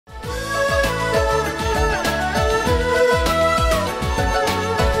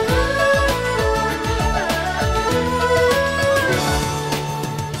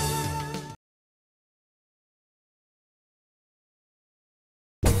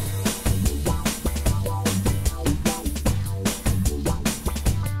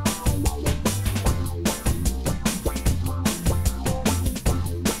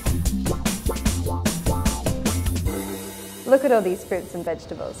at all these fruits and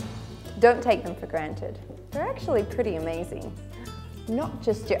vegetables. Don't take them for granted. They're actually pretty amazing. Not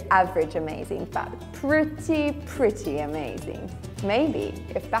just your average amazing, but pretty amazing. Maybe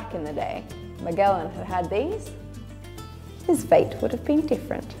if back in the day Magellan had had these, his fate would have been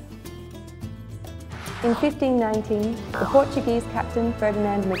different. In 1519, the Portuguese captain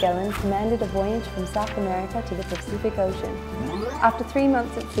Ferdinand Magellan commanded a voyage from South America to the Pacific Ocean. After 3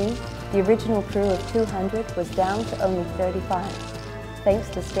 months at sea, the original crew of 200 was down to only 35, thanks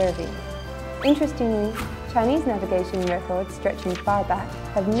to scurvy. Interestingly, Chinese navigation records stretching far back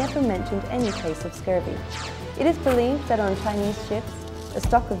have never mentioned any case of scurvy. It is believed that on Chinese ships, a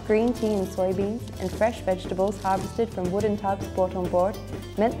stock of green tea and soybeans and fresh vegetables harvested from wooden tubs brought on board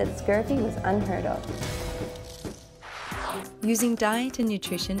meant that scurvy was unheard of. Using diet and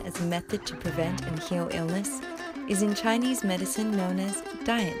nutrition as a method to prevent and heal illness is in Chinese medicine known as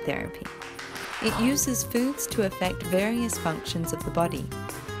diet therapy. It uses foods to affect various functions of the body,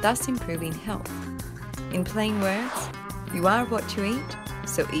 thus improving health. In plain words, you are what you eat,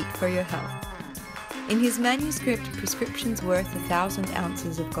 so eat for your health. In his manuscript Prescriptions Worth 1,000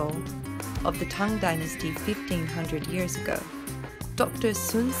 Ounces of Gold of the Tang Dynasty 1500 years ago, Dr.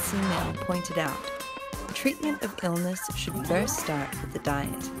 Sun Simao pointed out, treatment of illness should first start with the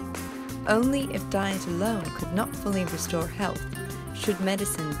diet. Only if diet alone could not fully restore health should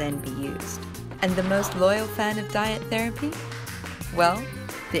medicine then be used. And the most loyal fan of diet therapy? Well,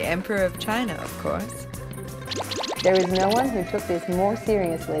 the Emperor of China, of course. There is no one who took this more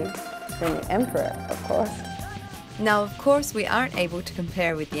seriously than the Emperor, of course. Now, of course, we aren't able to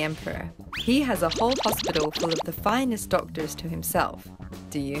compare with the Emperor. He has a whole hospital full of the finest doctors to himself.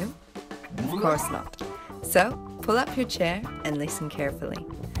 Do you? Of course not. So, pull up your chair and listen carefully.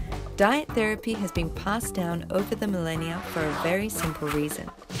 Diet therapy has been passed down over the millennia for a very simple reason.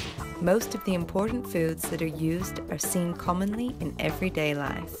 Most of the important foods that are used are seen commonly in everyday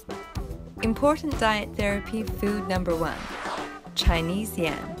life. Important diet therapy food number 1, Chinese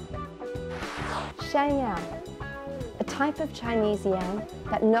yam. Shanyang, a type of Chinese yam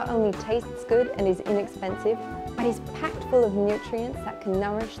that not only tastes good and is inexpensive, but is packed full of nutrients that can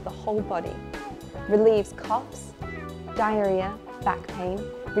nourish the whole body. Relieves coughs, diarrhea, back pain,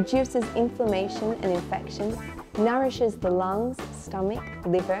 reduces inflammation and infection, nourishes the lungs, stomach,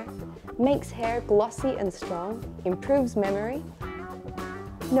 liver, makes hair glossy and strong, improves memory.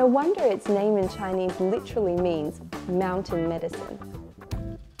 No wonder its name in Chinese literally means mountain medicine.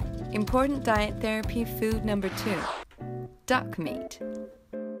 Important diet therapy food number 2, duck meat.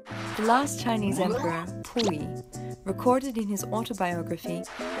 The last Chinese emperor, Puyi, recorded in his autobiography,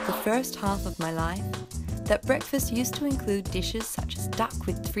 The First Half of My Life, that breakfast used to include dishes such as duck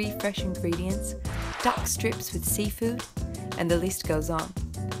with 3 fresh ingredients, duck strips with seafood, and the list goes on.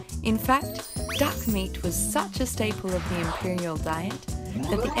 In fact, duck meat was such a staple of the imperial diet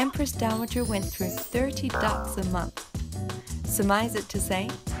that the Empress Dowager went through 30 ducks a month. Surmise it to say,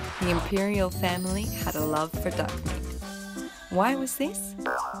 the imperial family had a love for duck meat. Why was this?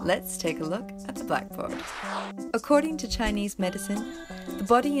 Let's take a look at the blackboard. According to Chinese medicine, the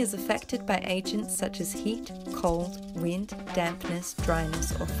body is affected by agents such as heat, cold, wind, dampness,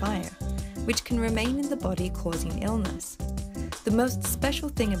 dryness, or fire, which can remain in the body causing illness. The most special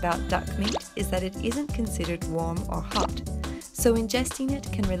thing about duck meat is that it isn't considered warm or hot, so ingesting it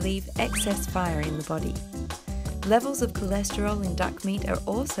can relieve excess fire in the body. Levels of cholesterol in duck meat are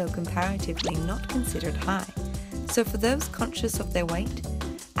also comparatively not considered high, so for those conscious of their weight,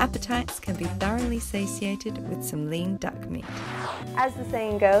 appetites can be thoroughly satiated with some lean duck meat. As the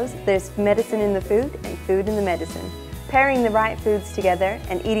saying goes, there's medicine in the food and food in the medicine. Pairing the right foods together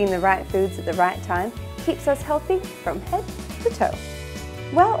and eating the right foods at the right time keeps us healthy from head to toe.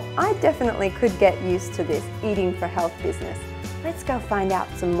 Well, I definitely could get used to this eating for health business. Let's go find out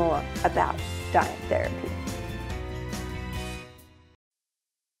some more about diet therapy.